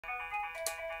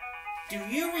Do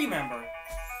you remember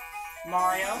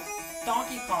Mario,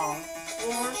 Donkey Kong,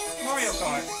 or Mario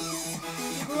Kart?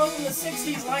 You grew up in the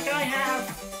 60s like I have.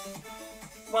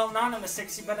 Well, not in the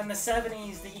 60s, but in the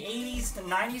 70s, the 80s, the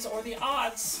 90s, or the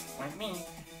aughts, like me.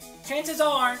 Chances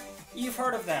are, you've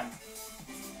heard of them.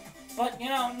 But, you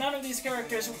know, none of these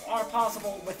characters are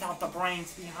possible without the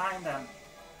brains behind them.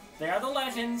 They are the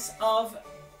legends of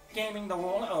gaming the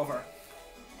world over.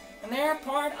 And they are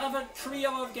part of a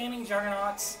trio of gaming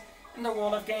juggernauts in the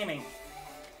world of gaming.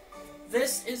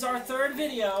 This is our third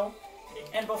video,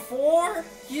 and before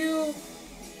you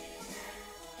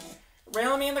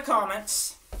rail me in the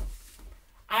comments,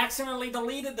 I accidentally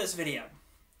deleted this video.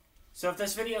 So if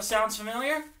this video sounds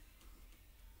familiar,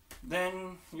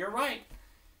 then you're right.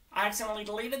 I accidentally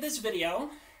deleted this video,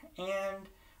 and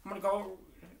I'm gonna go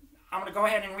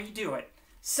ahead and redo it.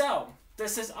 So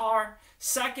this is our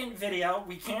second video.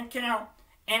 We can't count,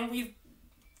 and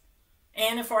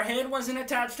if our head wasn't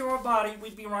attached to our body,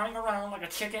 we'd be running around like a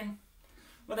chicken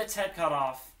with its head cut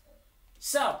off.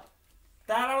 So,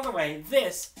 that out of the way,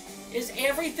 this is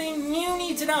everything you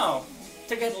need to know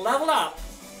to get leveled up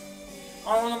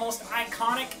on one of the most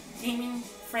iconic gaming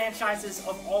franchises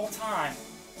of all time.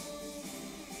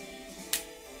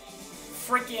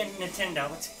 Freaking Nintendo.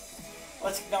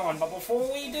 Let's get going. But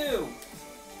before we do,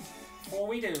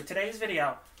 today's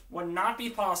video would not be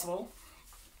possible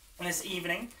this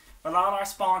evening without our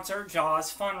sponsor,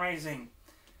 Jaws Fundraising.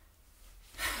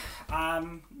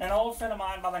 An old friend of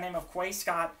mine by the name of Quay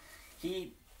Scott,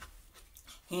 he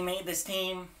made this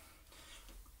team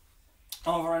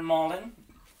over in Malden,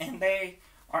 and they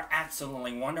are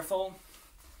absolutely wonderful.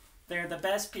 They're the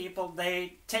best people.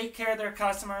 They take care of their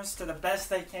customers to the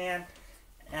best they can.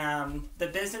 The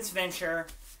business venture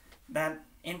that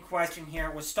in question here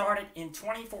was started in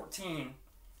 2014.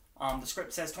 The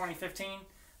script says 2015.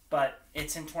 But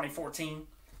it's in 2014.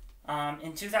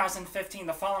 In 2015,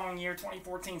 the following year,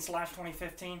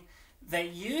 2014/2015, they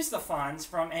used the funds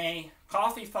from a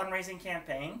coffee fundraising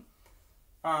campaign.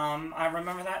 I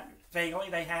remember that vaguely.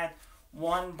 They had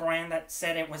one brand that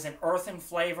said it was an earthen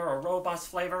flavor, a robust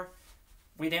flavor.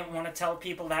 We didn't want to tell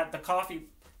people that the coffee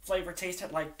flavor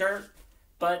tasted like dirt,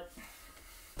 but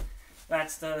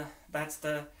that's the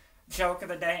joke of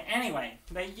the day. Anyway,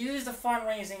 they used the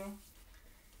fundraising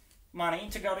money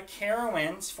to go to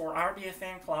Carowinds for our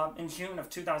BFan Club in June of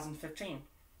 2015.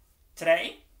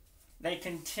 Today, they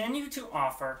continue to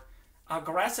offer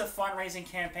aggressive fundraising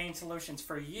campaign solutions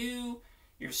for you,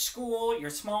 your school, your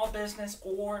small business,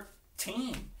 or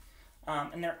team.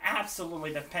 And they're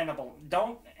absolutely dependable.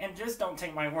 Just don't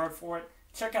take my word for it.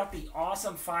 Check out the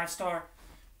awesome 5-star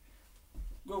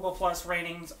Google Plus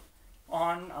ratings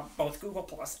on both Google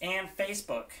Plus and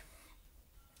Facebook.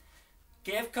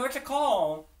 Give Coach a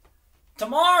call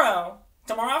tomorrow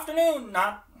afternoon,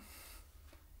 not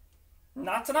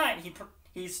tonight.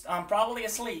 He's probably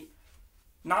asleep.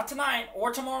 Not tonight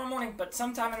or tomorrow morning, but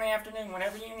sometime in the afternoon,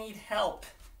 whenever you need help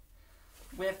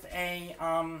with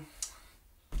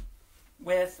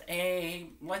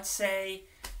let's say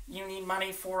you need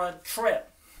money for a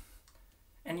trip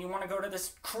and you want to go to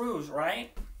this cruise,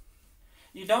 right?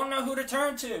 You don't know who to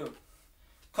turn to.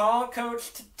 Call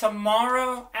Coach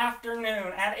tomorrow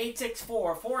afternoon at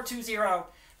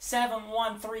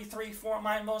 864-420-7133 for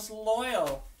my most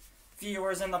loyal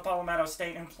viewers in the Palmetto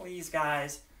State. And please,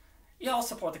 guys, y'all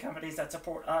support the companies that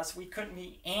support us. We couldn't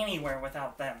be anywhere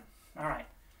without them. Alright,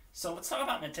 so let's talk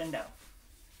about Nintendo.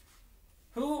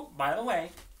 Who, by the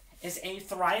way, is a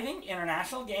thriving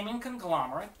international gaming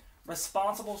conglomerate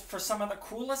responsible for some of the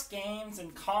coolest games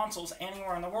and consoles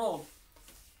anywhere in the world.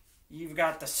 You've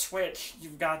got the Switch,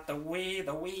 you've got the Wii,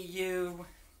 the Wii U.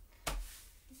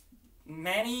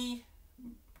 Many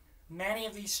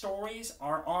of these stories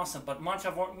are awesome, but much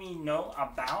of what we know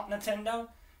about Nintendo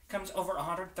comes over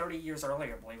 130 years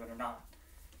earlier, believe it or not.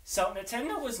 So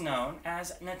Nintendo was known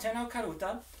as Nintendo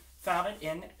Karuta, founded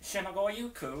in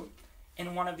Shimagoyu-ku,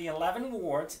 in one of the 11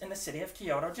 wards in the city of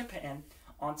Kyoto, Japan,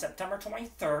 on September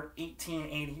 23rd,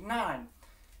 1889.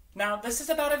 Now, this is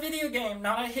about a video game,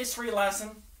 not a history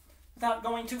lesson. Without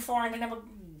going too far into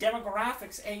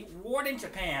demographics, a ward in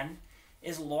Japan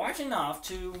is large enough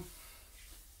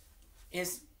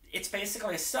it's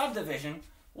basically a subdivision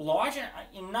large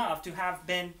enough to have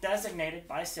been designated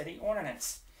by city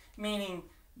ordinance. Meaning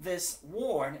this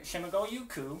ward,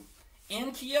 Shimagoyu-ku,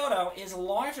 in Kyoto is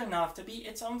large enough to be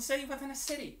its own city within a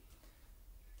city.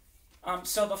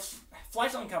 So the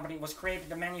fledgling company was created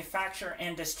to manufacture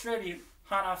and distribute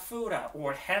Hanafuda,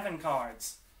 or heaven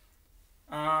cards.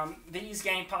 These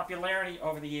gained popularity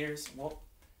over the years.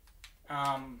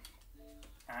 I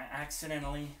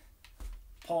accidentally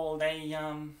pulled a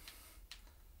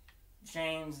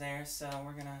James there, so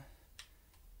we're gonna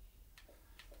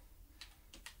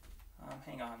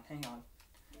hang on.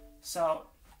 So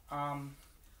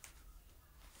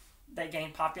they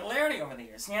gained popularity over the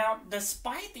years. Now,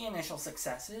 despite the initial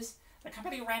successes, the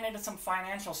company ran into some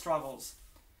financial struggles.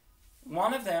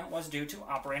 One of them was due to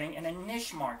operating in a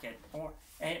niche market, or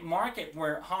a market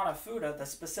where Hanafuda, the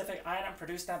specific item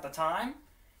produced at the time,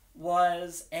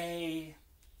 was a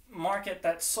market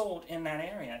that sold in that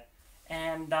area.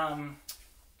 And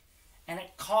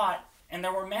it caught, and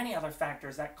there were many other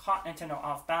factors that caught Nintendo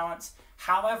off balance.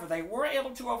 However, they were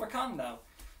able to overcome, though,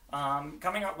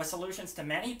 coming up with solutions to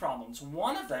many problems.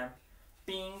 One of them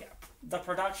being the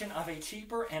production of a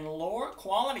cheaper and lower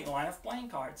quality line of playing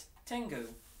cards,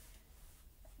 Tengu,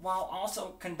 while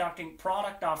also conducting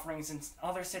product offerings in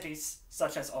other cities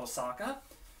such as Osaka,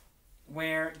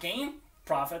 where game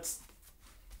profits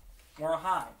were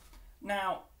high.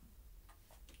 Now,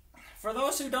 for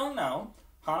those who don't know,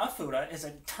 Hanafuda is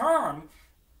a term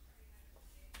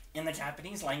in the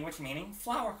Japanese language meaning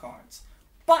flower cards.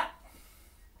 But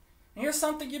here's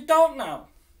something you don't know.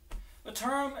 The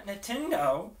term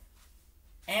Nintendo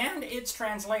and its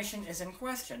translation is in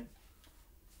question.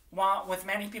 While with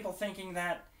many people thinking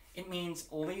that it means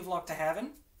leave luck to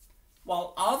heaven,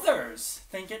 while others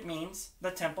think it means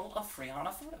the temple of Free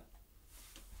Hanafuda.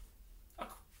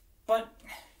 But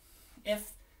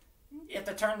if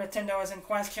the term Nintendo is in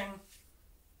question,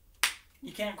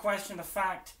 you can't question the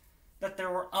fact that there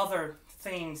were other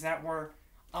things that were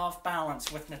off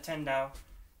balance with Nintendo,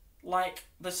 like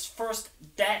this first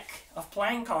deck of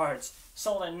playing cards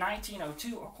sold in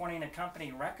 1902 according to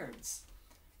company records.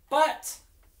 But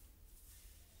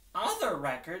other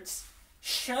records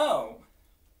show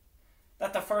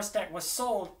that the first deck was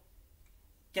sold,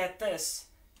 get this,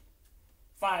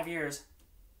 5 years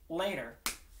later,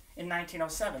 in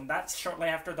 1907. That's shortly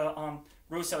after the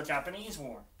Russo-Japanese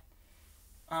War.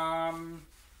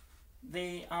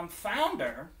 The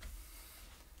founder,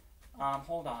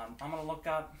 hold on, I'm going to look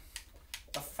up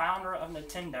the founder of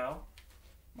Nintendo.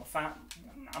 I'm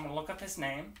going to look up his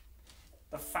name.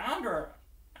 The founder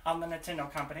of the Nintendo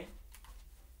company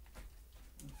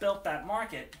built that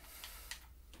market.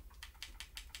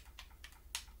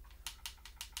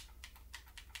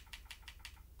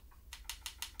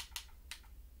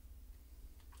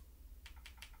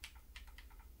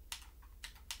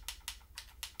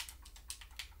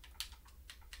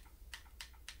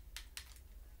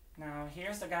 Now,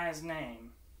 here's the guy's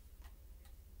name.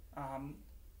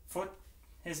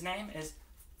 His name is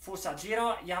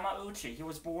Fusajiro Yamauchi. He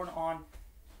was born on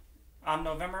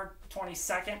November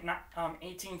 22nd,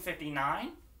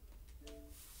 1859.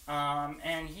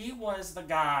 And he was the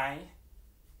guy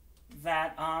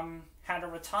that had to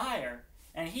retire.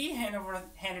 And he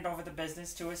handed over the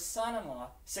business to his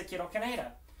son-in-law, Sekiro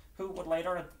Kaneda, who would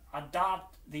later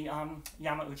adopt the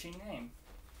Yamauchi name.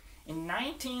 In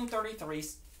 1933,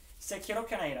 Sekiro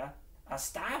Kaneda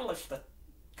established the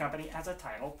company as a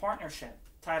title partnership,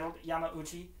 titled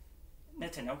Yamauchi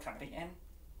Nintendo Company and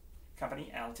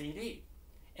Company Ltd.,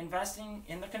 investing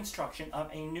in the construction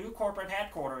of a new corporate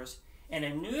headquarters in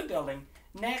a new building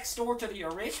next door to the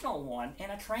original one in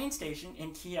a train station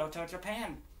in Kyoto,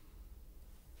 Japan.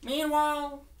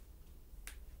 Meanwhile,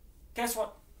 guess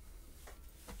what?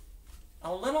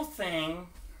 A little thing,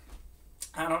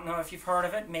 I don't know if you've heard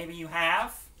of it, maybe you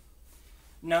have,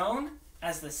 known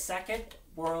as the Second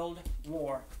World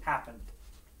War happened.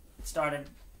 It started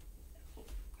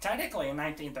technically in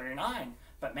 1939,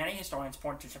 but many historians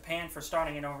point to Japan for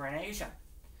starting it over in Asia,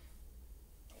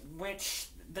 which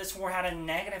this war had a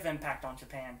negative impact on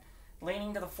Japan,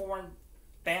 leading to the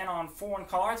ban on foreign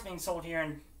cards being sold here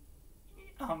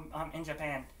in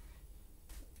Japan.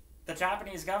 The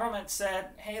Japanese government said,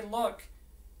 hey, look,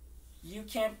 you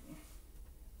can't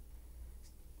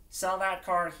sell that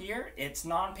card here. It's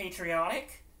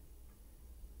non-patriotic.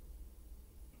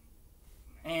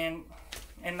 And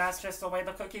that's just the way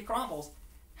the cookie crumbles.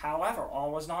 However,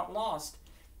 all was not lost.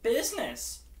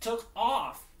 Business took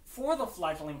off for the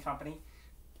fledgling company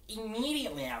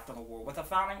immediately after the war with the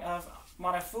founding of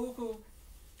Marufuku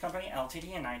Company Ltd.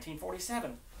 in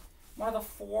 1947. One of the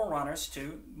forerunners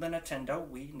to the Nintendo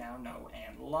we now know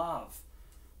and love.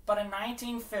 But in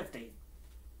 1950,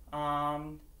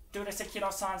 due to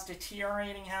Sekiro-san's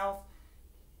deteriorating health,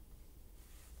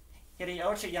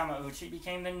 Hideyoshi Yamauchi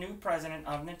became the new president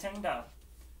of Nintendo.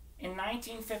 In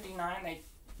 1959,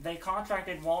 they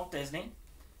contracted Walt Disney,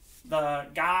 the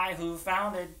guy who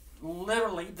founded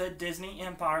literally the Disney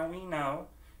empire we know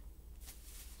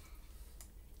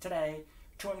today,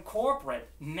 to incorporate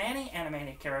many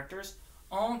animated characters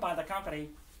owned by the company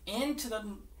into the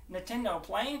Nintendo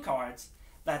playing cards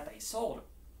that they sold.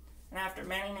 And after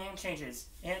many name changes,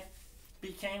 it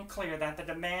became clear that the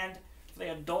demand for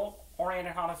the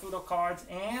adult-oriented Hanafuda cards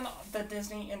and the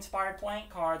Disney-inspired playing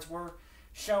cards were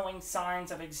showing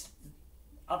signs of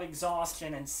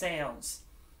exhaustion in sales.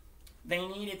 They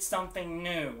needed something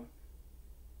new.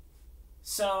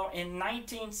 So in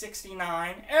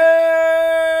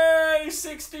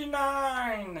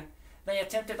 1969, they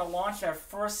attempted to launch their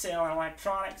first sale in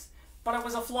electronics, but it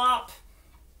was a flop.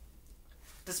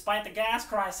 Despite the gas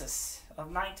crisis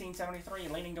of 1973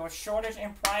 leading to a shortage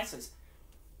in prices.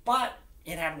 But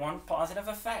it had one positive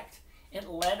effect. It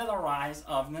led to the rise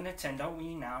of the Nintendo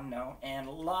we now know and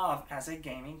love as a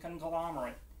gaming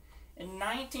conglomerate. In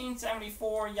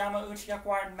 1974, Yamauchi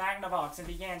acquired Magnavox and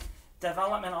began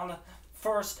development on the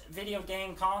first video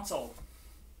game console,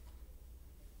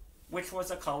 which was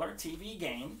a color TV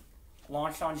game,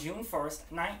 launched on June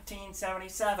 1st,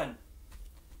 1977.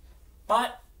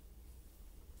 But,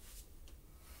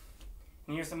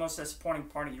 and here's the most disappointing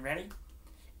part, are you ready?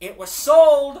 It was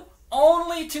sold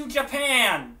only to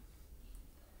Japan.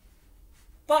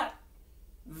 But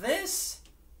this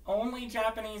only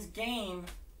Japanese game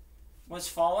was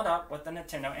followed up with the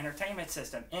Nintendo Entertainment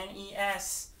System,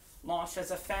 NES, launched as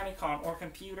a Famicom or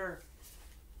computer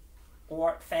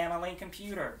or family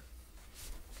computer.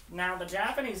 Now the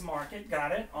Japanese market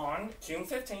got it on June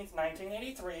 15th,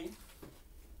 1983,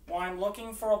 while I'm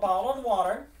looking for a bottle of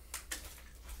water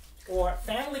or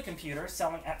family computer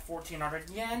selling at 1,400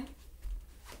 yen.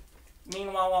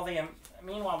 Meanwhile, the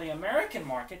American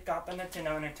market got the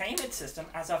Nintendo Entertainment System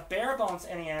as a bare-bones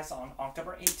NES on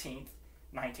October 18th,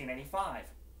 1985.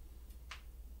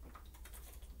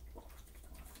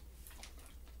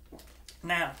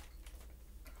 Now,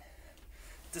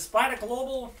 despite a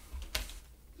global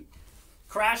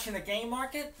crash in the game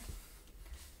market,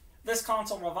 this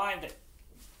console revived it.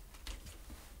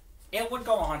 It would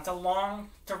go on to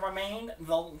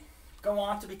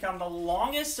become the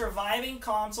longest surviving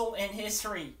console in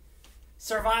history,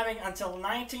 surviving until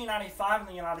 1995 in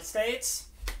the United States,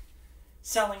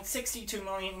 selling 62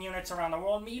 million units around the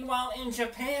world. Meanwhile, in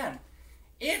Japan,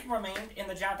 it remained in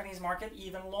the Japanese market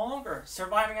even longer,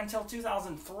 surviving until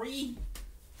 2003.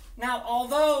 Now,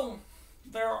 although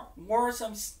there were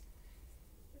some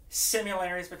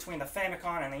similarities between the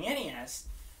Famicom and the NES,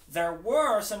 there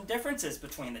were some differences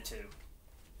between the two.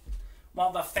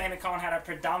 While the Famicom had a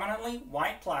predominantly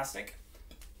white plastic,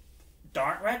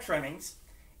 dark red trimmings,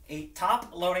 a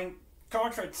top-loading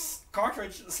cartridge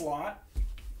slot,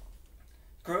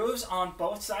 grooves on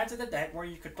both sides of the deck where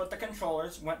you could put the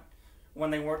controllers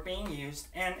when they weren't being used,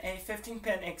 and a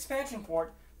 15-pin expansion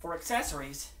port for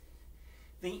accessories,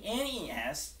 the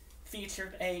NES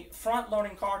featured a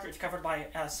front-loading cartridge covered by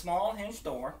a small hinged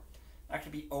door that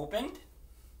could be opened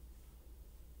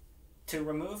to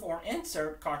remove or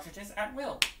insert cartridges at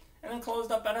will, and then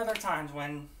closed up at other times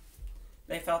when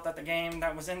they felt that the game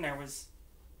that was in there was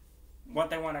what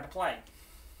they wanted to play.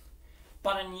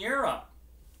 But in Europe,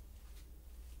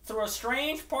 through a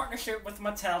strange partnership with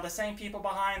Mattel, the same people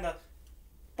behind the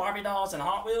Barbie dolls and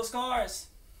Hot Wheels cars,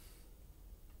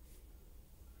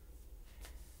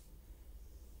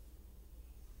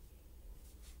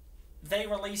 they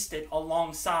released it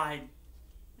alongside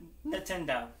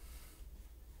Nintendo.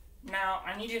 Now,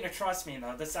 I need you to trust me,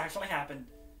 though. This actually happened.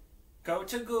 Go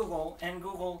to Google and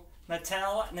Google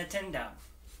Mattel Nintendo.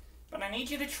 But I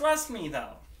need you to trust me,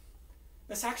 though.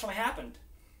 This actually happened.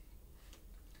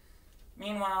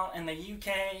 Meanwhile, in the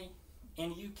UK,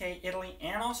 Italy,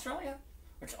 and Australia,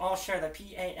 which all share the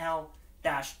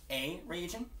PAL-A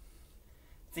region,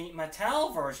 the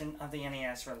Mattel version of the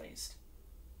NES released,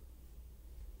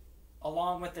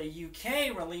 along with the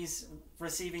UK release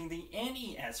receiving the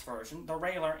NES version, the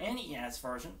regular NES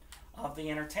version of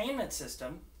the Entertainment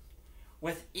System,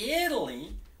 with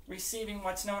Italy receiving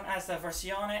what's known as the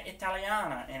Versione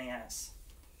Italiana NES.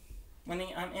 When the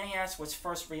NES was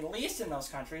first released in those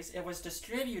countries, it was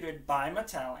distributed by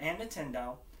Mattel and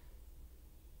Nintendo,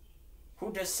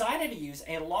 who decided to use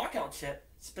a lockout chip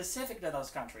specific to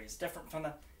those countries, different from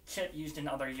the chip used in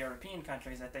other European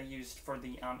countries that they used for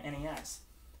the NES.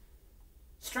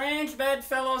 Strange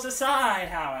bedfellows aside,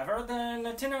 however, the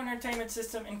Nintendo Entertainment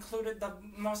System included the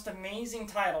most amazing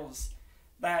titles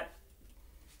that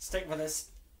stick with us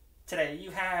today.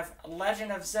 You have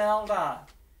Legend of Zelda,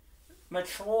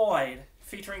 Metroid,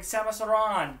 featuring Samus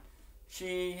Aran.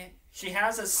 She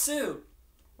has a suit,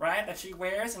 right, that she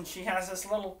wears, and she has this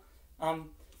little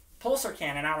pulsar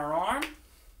cannon out her arm.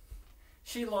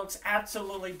 She looks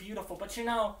absolutely beautiful. But you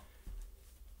know,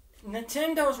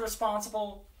 Nintendo's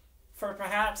responsible for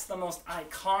perhaps the most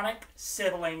iconic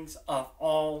siblings of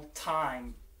all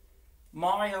time.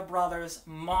 Mario Brothers,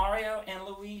 Mario and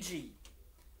Luigi.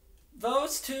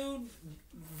 Those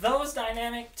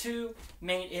dynamic two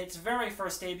made its very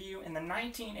first debut in the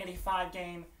 1985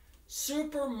 game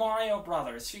Super Mario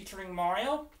Brothers, featuring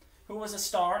Mario, who was a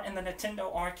star in the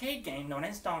Nintendo arcade game known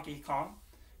as Donkey Kong,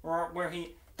 where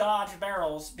he dodged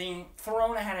barrels being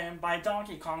thrown at him by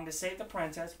Donkey Kong to save the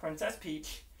princess, Princess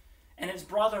Peach, and his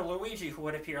brother Luigi, who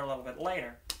would appear a little bit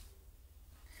later.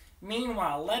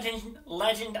 Meanwhile,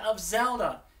 Legend of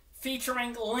Zelda,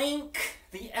 featuring Link,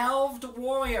 the elfed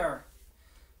warrior,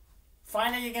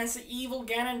 fighting against the evil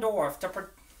Ganondorf to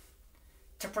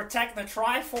protect the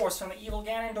Triforce from the evil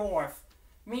Ganondorf.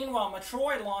 Meanwhile,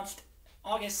 Metroid launched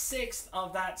August 6th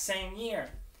of that same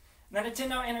year. The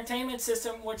Nintendo Entertainment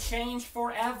System would change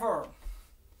forever.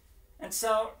 And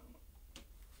so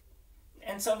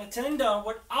Nintendo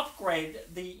would upgrade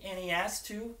the NES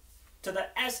to the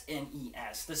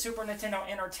SNES, the Super Nintendo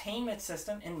Entertainment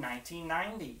System, in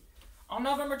 1990. On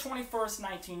November 21st,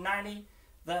 1990,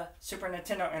 the Super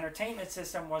Nintendo Entertainment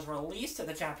System was released to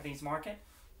the Japanese market,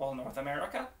 while North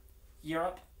America,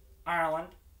 Europe, Ireland,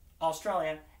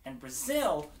 Australia, and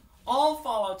Brazil all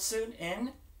followed suit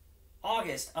in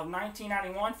August of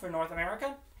 1991 for North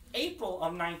America, April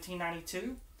of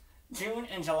 1992, June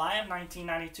and July of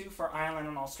 1992 for Ireland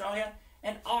and Australia,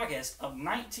 and August of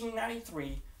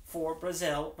 1993 for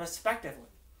Brazil, respectively.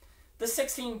 The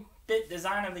 16-bit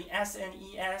design of the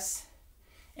SNES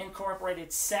incorporated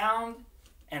graphics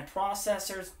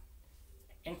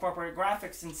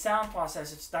and sound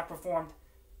processors that performed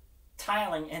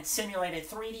tiling and simulated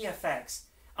 3D effects,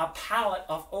 a palette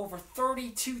of over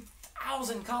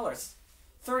 32,000 colors,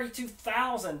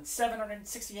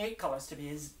 32,768 colors to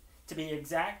be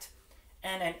exact,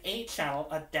 and an 8-channel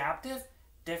adaptive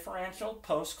differential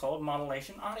post-code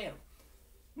modulation audio.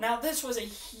 Now, this was a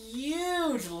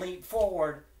huge leap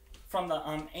forward from the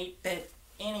 8-bit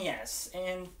NES,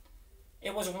 and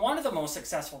it was one of the most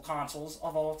successful consoles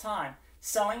of all time,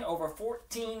 selling over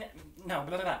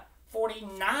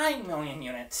 49 million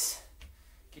units.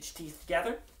 Get your teeth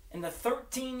together. In the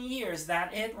 13 years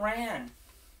that it ran.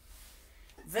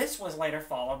 This was later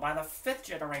followed by the 5th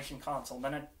generation console,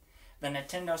 the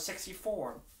Nintendo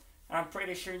 64. I'm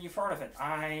pretty sure you've heard of it.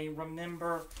 I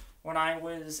remember when I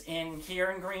was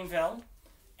here in Greenville,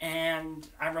 and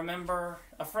I remember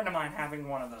a friend of mine having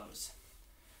one of those.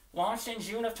 Launched in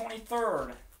June the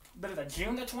 23rd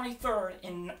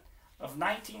of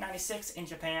 1996 in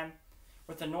Japan,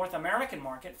 with the North American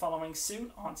market following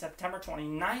suit on September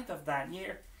 29th of that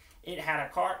year. It had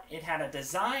a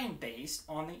design based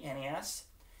on the NES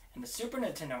and the Super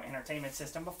Nintendo Entertainment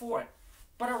System before it,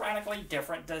 but a radically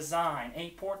different design. A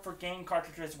port for game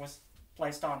cartridges was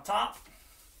placed on top,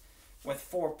 with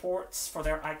 4 ports for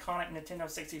their iconic Nintendo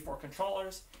 64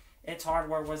 controllers. Its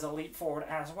hardware was a leap forward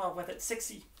as well, with its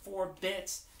 64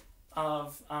 bits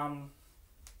of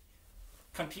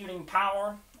computing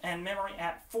power and memory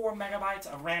at 4 megabytes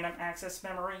of random access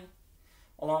memory,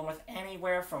 along with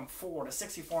anywhere from 4 to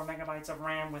 64 megabytes of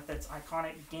RAM with its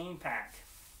iconic game pack.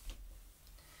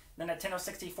 The Nintendo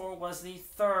 64 was the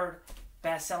 3rd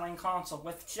best-selling console,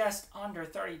 with just under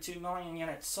 32 million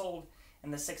units sold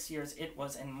in the 6 years it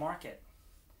was in market.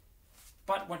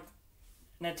 But what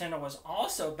Nintendo was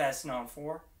also best known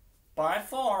for, by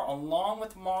far, along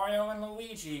with Mario and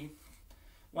Luigi,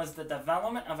 was the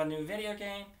development of a new video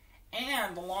game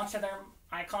and the launch of their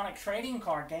iconic trading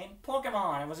card game,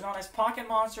 Pokemon. It was known as Pocket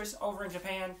Monsters over in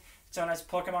Japan. It's known as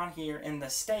Pokemon here in the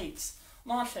States.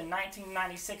 Launched in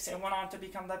 1996, it went on to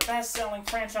become the best-selling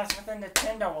franchise within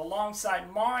Nintendo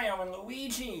alongside Mario and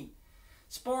Luigi,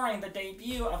 spurring the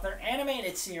debut of their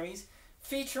animated series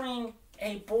featuring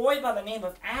a boy by the name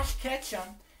of Ash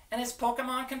Ketchum and his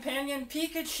Pokemon companion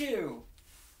Pikachu.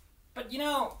 But you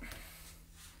know,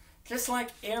 just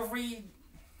like everything,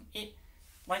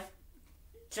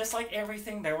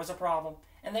 there was a problem,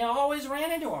 and they always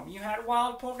ran into them. You had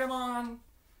wild Pokemon,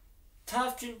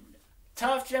 tough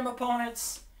gym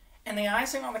opponents, and the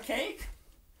icing on the cake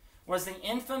was the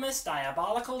infamous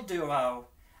diabolical duo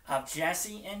of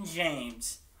Jesse and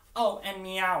James. Oh, and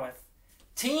Meowth.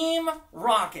 Team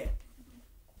Rocket.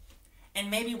 And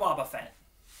maybe Wobbuffet.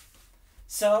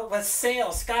 So, with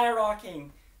sales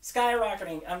skyrocketing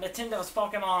of Nintendo's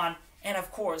Pokemon, and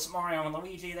of course Mario and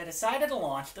Luigi, they decided to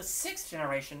launch the 6th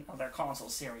generation of their console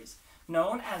series,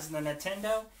 known as the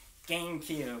Nintendo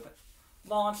GameCube.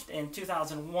 Launched in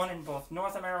 2001 in both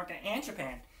North America and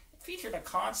Japan, it featured a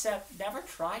concept never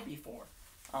tried before,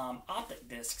 optic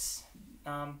discs,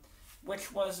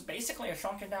 which was basically a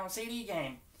shrunken down CD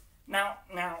game. Now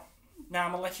I'm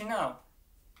going to let you know,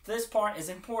 this part is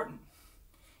important.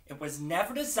 It was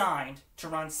never designed to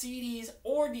run CDs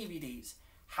or DVDs.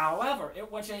 However,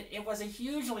 it was a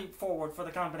huge leap forward for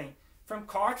the company. From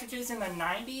cartridges in the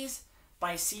 90s,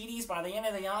 by CDs by the end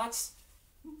of the aughts,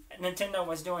 Nintendo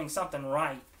was doing something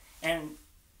right. And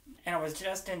it was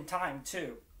just in time,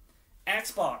 too.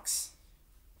 Xbox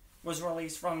was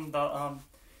released from the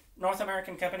North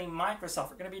American company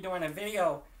Microsoft. We're going to be doing a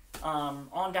video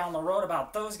on down the road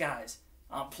about those guys.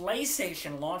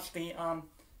 PlayStation launched the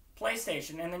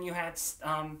PlayStation, and then you had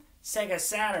Sega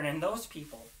Saturn and those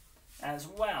people as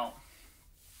well.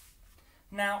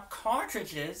 Now,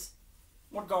 cartridges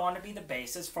would go on to be the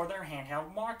basis for their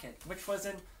handheld market, which was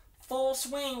in full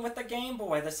swing with the Game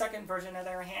Boy, the second version of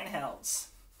their handhelds.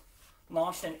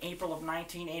 Launched in April of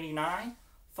 1989,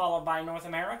 followed by North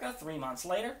America 3 months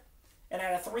later. It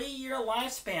had a 3-year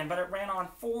lifespan, but it ran on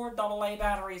 4 AA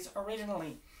batteries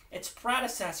originally. Its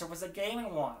predecessor was the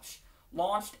Game & Watch,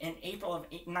 launched in April of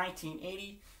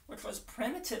 1980, which was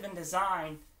primitive in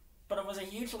design, but it was a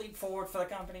huge leap forward for the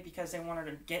company because they wanted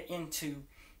to get into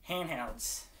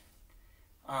handhelds.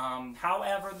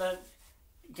 However, the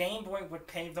Game Boy would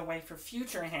pave the way for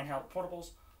future handheld portables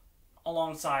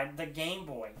alongside the Game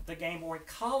Boy. The Game Boy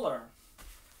Color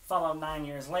followed 9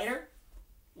 years later,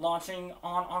 launching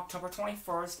on October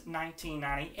 21st,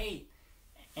 1998,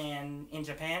 and in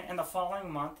Japan, and the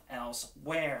following month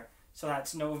elsewhere. So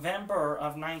that's November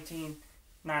of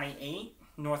 1998,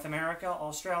 North America,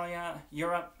 Australia,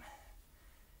 Europe.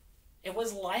 It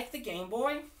was like the Game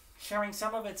Boy, sharing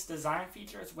some of its design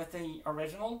features with the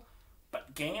original,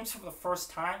 but games for the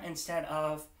first time, instead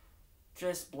of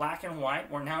just black and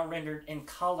white, were now rendered in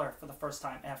color for the first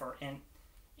time ever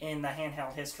in the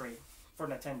handheld history for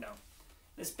Nintendo.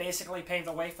 This basically paved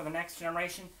the way for the next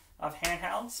generation of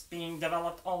handhelds being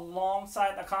developed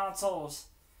alongside the consoles.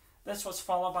 This was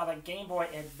followed by the Game Boy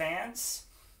Advance,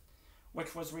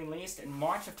 which was released in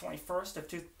March of 21st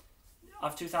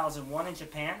of 2001 in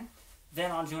Japan,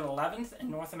 then on June 11th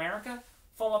in North America,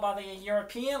 followed by the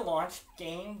European launch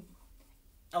game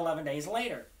 11 days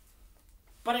later.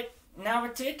 But it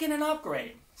did get an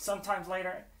upgrade sometime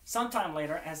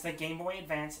later as the Game Boy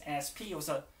Advance SP. It was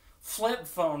a flip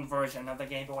phone version of the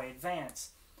Game Boy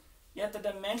Advance. Yet the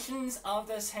dimensions of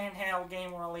this handheld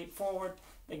game were a leap forward,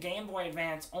 the Game Boy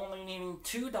Advance only needing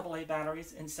 2 AA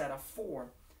batteries instead of 4.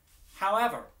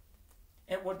 However,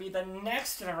 it would be the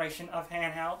next generation of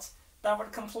handhelds that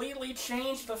would completely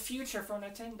change the future for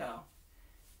Nintendo.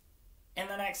 And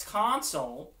the next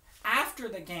console, after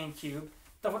the GameCube,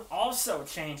 that would also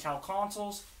change how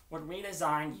consoles would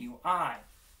redesign UI.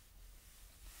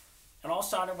 It all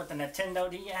started with the Nintendo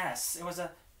DS. It was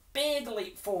a big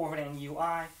leap forward in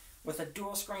UI with a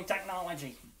dual screen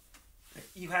technology.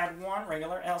 You had one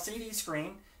regular LCD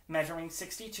screen measuring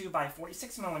 62 by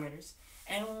 46 millimeters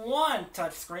and one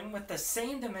touchscreen with the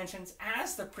same dimensions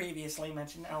as the previously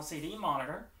mentioned LCD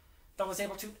monitor that was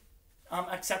able to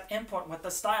accept input with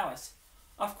the stylus.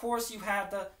 Of course, you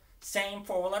had the same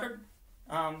four-lettered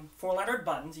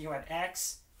buttons. You had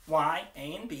X, Y,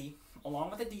 A, and B,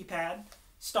 along with the D-pad,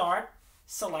 Start,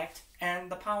 Select, and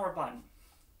the power button.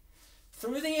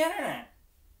 Through the internet,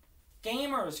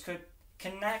 gamers could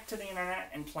connect to the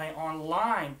internet and play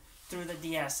online through the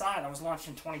DSi that was launched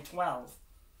in 2012.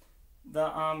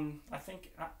 I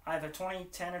think either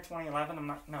 2010 or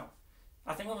 2011,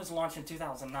 I think it was launched in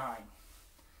 2009.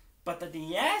 But the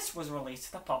DS was released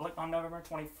to the public on November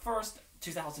 21st,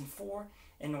 2004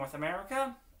 in North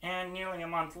America, and nearly a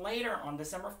month later on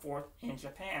December 4th in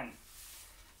Japan,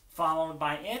 followed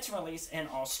by its release in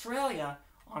Australia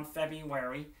on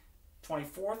February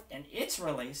 24th, and its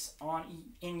release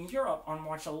in Europe on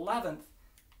March 11th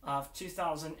of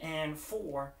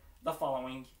 2004,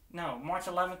 March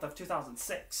 11th of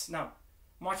 2006,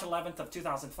 March 11th of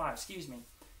 2005, excuse me.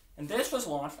 And this was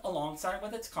launched alongside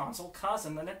with its console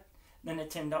cousin, the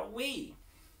Nintendo Wii.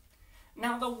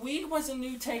 Now, the Wii was a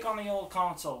new take on the old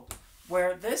console,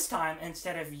 where this time,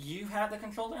 instead of you had the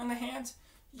controller in the hands,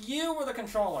 you were the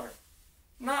controller.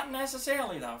 Not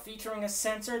necessarily, though. Featuring a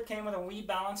sensor, it came with a Wii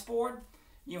balance board.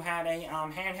 You had a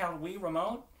handheld Wii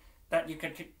remote that you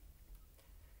could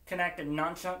connect a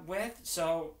nunchuck with.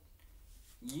 So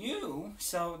the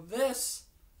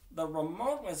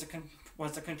remote was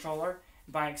the controller.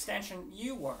 By extension,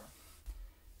 you were.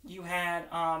 You had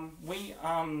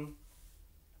Wii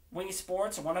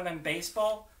Sports, one of them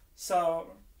baseball. So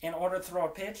in order to throw a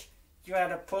pitch, you had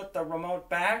to put the remote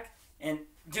back and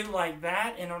do like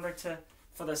that in order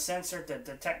for the sensor to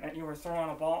detect that you were throwing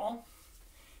a ball.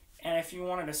 And if you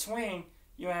wanted to swing,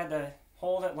 you had to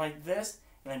hold it like this,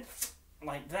 and then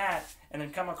like that, and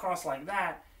then come across like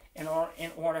that in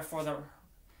order for the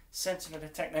sensor to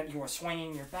detect that you were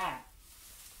swinging your bat.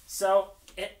 So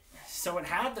it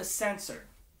had the sensor,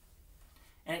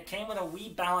 and it came with a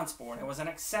Wii balance board. It was an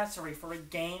accessory for a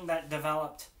game that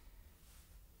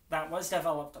was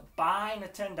developed by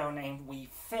Nintendo named Wii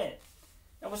Fit.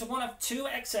 It was one of 2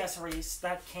 accessories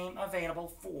that came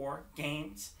available for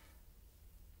games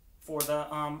for the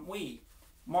Wii.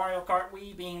 Mario Kart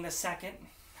Wii being the second,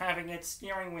 having its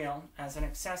steering wheel as an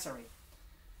accessory.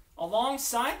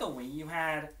 Alongside the Wii, you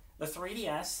had the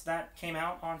 3DS that came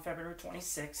out on February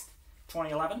 26th,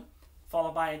 2011,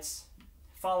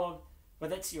 followed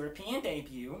with its European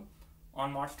debut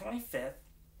on March 25th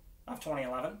of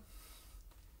 2011.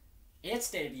 Its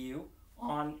debut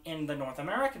in the North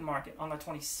American market on the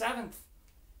 27th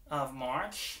of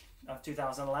March of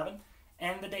 2011,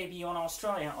 and the debut in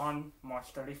Australia on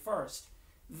March 31st.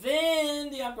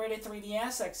 Then the upgraded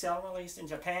 3DS XL released in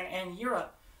Japan and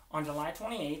Europe on July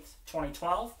 28th,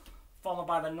 2012, followed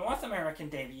by the North American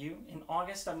debut in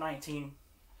August 19th,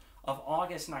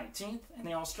 and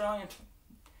the Australian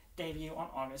debut on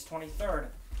August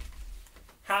 23rd.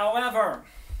 However,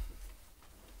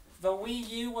 the Wii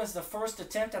U was the first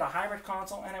attempt at a hybrid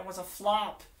console, and it was a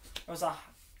flop. It was a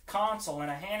console and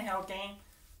a handheld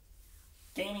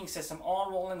gaming system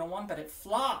all rolled into one, but it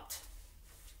flopped.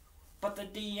 But the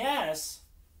DS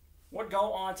would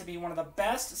go on to be one of the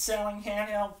best-selling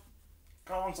handheld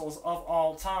consoles of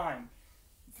all time.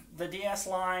 The DS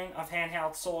line of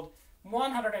handhelds sold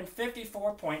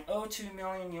 154.02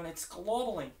 million units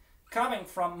globally, coming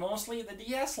from mostly the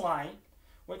DS Lite,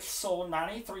 which sold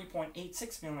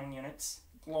 93.86 million units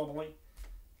globally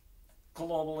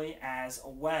as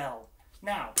well.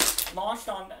 Now, launched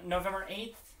on November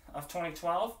 8th of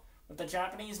 2012, with the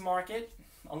Japanese market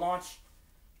launch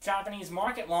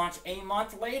a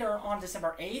month later on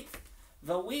December 8th,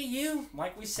 the Wii U,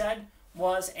 like we said,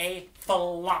 was a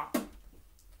flop.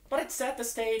 But it set the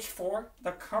stage for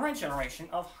the current generation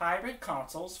of hybrid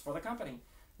consoles for the company,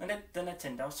 the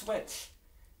Nintendo Switch,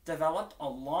 developed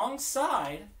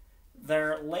alongside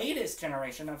their latest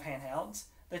generation of handhelds,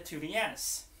 the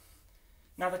 2DS.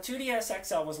 Now, the 2DS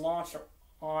XL was launched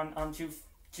on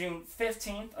June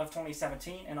 15th of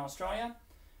 2017 in Australia,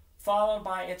 followed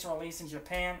by its release in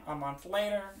Japan a month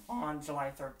later on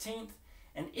July 13th,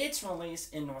 and its release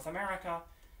in North America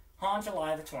on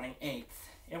July the 28th.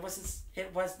 It was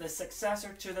the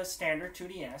successor to the standard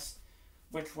 2DS,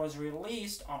 which was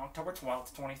released on October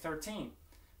 12th, 2013.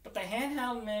 But the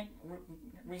handheld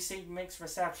received mixed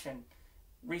reception,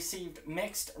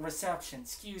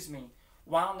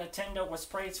 while Nintendo was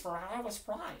praised for how it was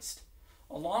priced,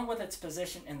 along with its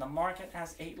position in the market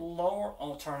as a lower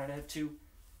alternative to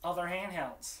other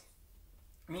handhelds.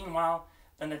 Meanwhile,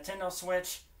 the Nintendo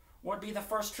Switch would be the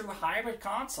first true hybrid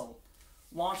console,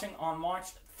 launching on March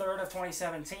 3rd of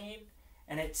 2017,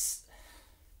 and it's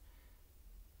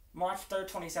March 3rd,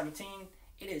 2017.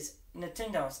 It is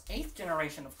Nintendo's 8th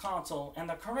generation of console and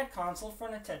the current console for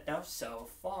Nintendo so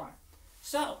far.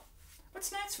 So,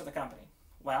 what's next for the company?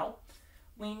 Well,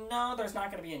 we know there's not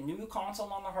going to be a new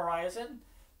console on the horizon,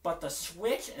 but the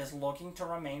Switch is looking to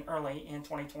remain early in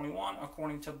 2021,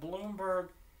 according to Bloomberg.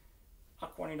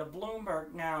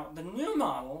 Now, the new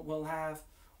model will have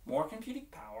more computing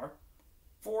power,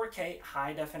 4K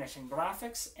high-definition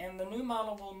graphics, and the new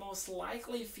model will most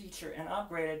likely feature an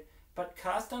upgraded but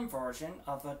custom version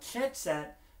of the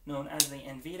chipset known as the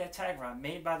NVIDIA Tegra,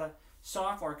 made by the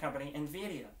software company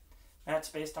NVIDIA. That's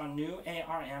based on new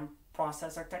ARM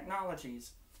processor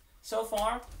technologies. So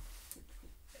far,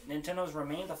 Nintendo's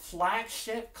remained the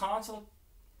flagship console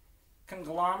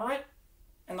conglomerate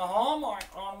and the hallmark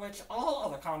on which all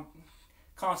other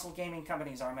console gaming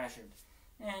companies are measured.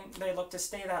 And they look to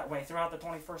stay that way throughout the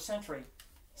 21st century.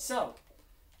 So,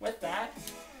 with that,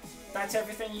 that's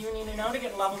everything you need to know to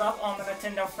get leveled up on the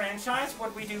Nintendo franchise.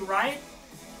 What did we do right?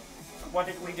 What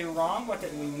did we do wrong? What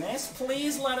did we miss?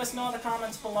 Please let us know in the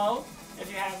comments below. If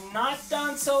you have not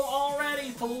done so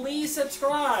already, please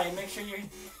subscribe. Make sure you're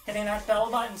hitting that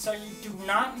bell button so you do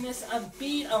not miss a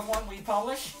beat of what we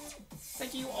publish.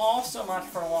 Thank you all so much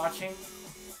for watching,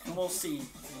 and we'll see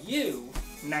you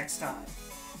next time.